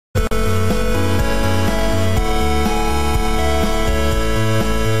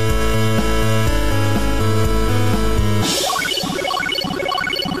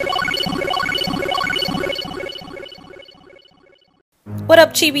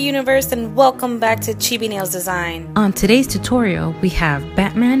up, Chibi Universe, and welcome back to ChibiNailDesigns. On today's tutorial, we have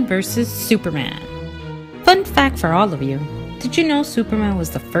Batman vs. Superman. Fun fact for all of you, did you know Superman was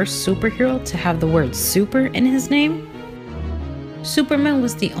the first superhero to have the word super in his name? Superman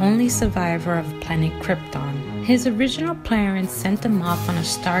was the only survivor of the planet Krypton. His original parents sent him off on a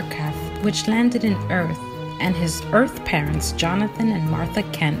starcraft which landed in Earth, and his Earth parents, Jonathan and Martha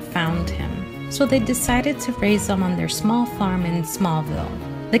Kent, found him. So they decided to raise him on their small farm in Smallville.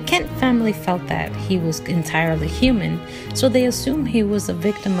 The Kent family felt that he was entirely human, so they assumed he was a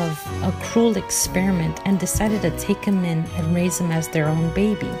victim of a cruel experiment and decided to take him in and raise him as their own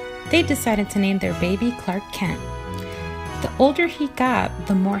baby. They decided to name their baby Clark Kent. The older he got,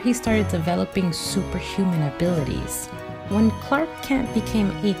 the more he started developing superhuman abilities. When Clark Kent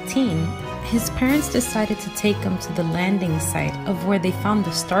became 18, his parents decided to take him to the landing site of where they found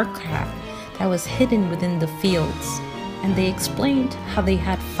the starcraft that was hidden within the fields, and they explained how they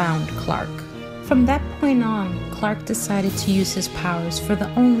had found Clark. From that point on, Clark decided to use his powers for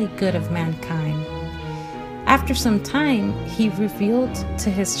the only good of mankind. After some time, he revealed to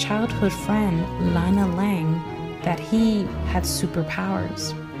his childhood friend, Lana Lang, that he had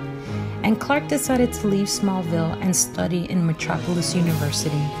superpowers. And Clark decided to leave Smallville and study in Metropolis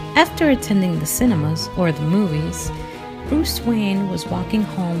University. After attending the cinemas, or the movies, Bruce Wayne was walking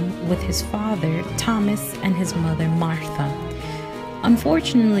home with his father, Thomas, and his mother, Martha.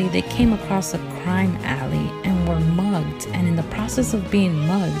 Unfortunately, they came across a crime alley and were mugged, and in the process of being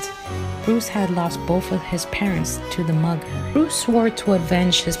mugged, Bruce had lost both of his parents to the mugger. Bruce swore to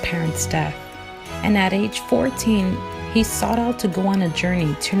avenge his parents' death, and at age 14, he sought out to go on a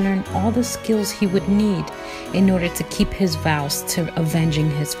journey to learn all the skills he would need in order to keep his vows to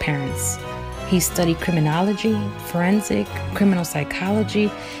avenging his parents. He studied criminology, forensic, criminal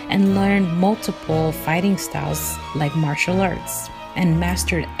psychology, and learned multiple fighting styles like martial arts, and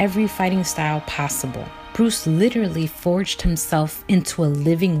mastered every fighting style possible. Bruce literally forged himself into a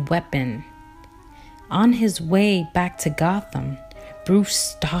living weapon. On his way back to Gotham, Bruce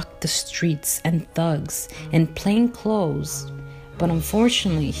stalked the streets and thugs in plain clothes, but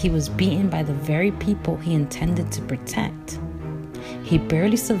unfortunately he was beaten by the very people he intended to protect. He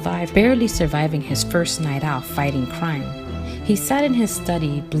barely surviving his first night out fighting crime. He sat in his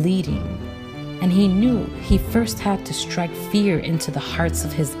study bleeding, and he knew he first had to strike fear into the hearts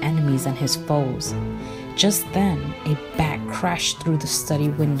of his enemies and his foes. Just then, a bat crashed through the study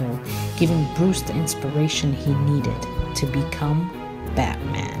window, giving Bruce the inspiration he needed to become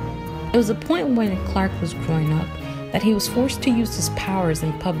Batman. There was a point when Clark was growing up that he was forced to use his powers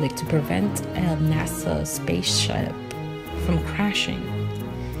in public to prevent a NASA spaceship from crashing.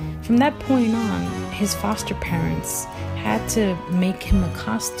 From that point on, his foster parents had to make him a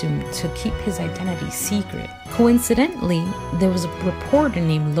costume to keep his identity secret. Coincidentally, there was a reporter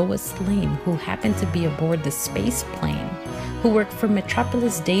named Lois Lane who happened to be aboard the space plane, who worked for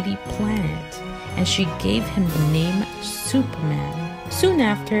Metropolis Daily Planet, and she gave him the name Superman. Soon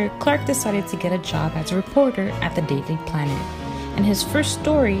after, Clark decided to get a job as a reporter at the Daily Planet, and his first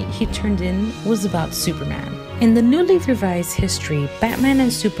story he turned in was about Superman. In the newly revised history, Batman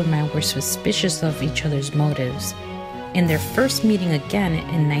and Superman were suspicious of each other's motives. In their first meeting again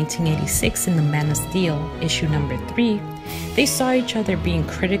in 1986 in the Man of Steel, issue number 3, they saw each other being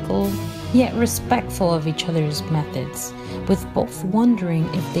critical, yet respectful of each other's methods, with both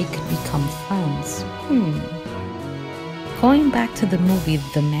wondering if they could become friends. Going back to the movie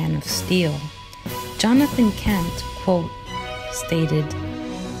The Man of Steel, Jonathan Kent, quote, stated,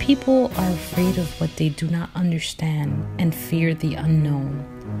 "People are afraid of what they do not understand and fear the unknown,"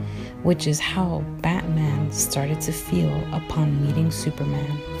 which is how Batman started to feel upon meeting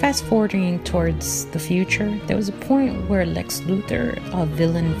Superman. Fast forwarding towards the future, there was a point where Lex Luthor, a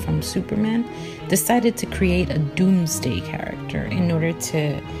villain from Superman, decided to create a doomsday character in order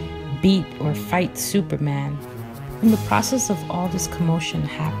to beat or fight Superman. In the process of all this commotion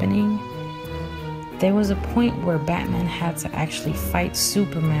happening, there was a point where Batman had to actually fight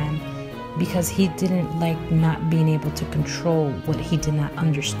Superman because he didn't like not being able to control what he did not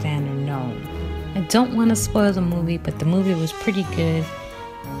understand or know. I don't want to spoil the movie, but the movie was pretty good.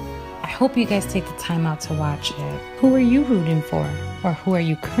 I hope you guys take the time out to watch it. Who are you rooting for? Or who are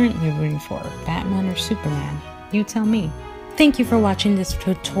you currently rooting for? Batman or Superman? You tell me. Thank you for watching this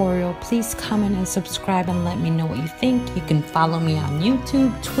tutorial. Please comment and subscribe and let me know what you think. You can follow me on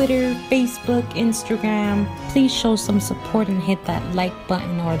YouTube, Twitter, Facebook, Instagram. Please show some support and hit that like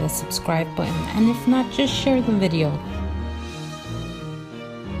button or the subscribe button. And if not, just share the video.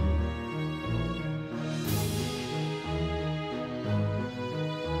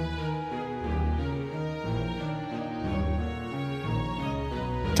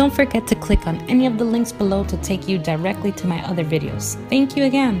 Don't forget to click on any of the links below to take you directly to my other videos. Thank you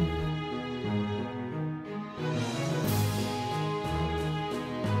again.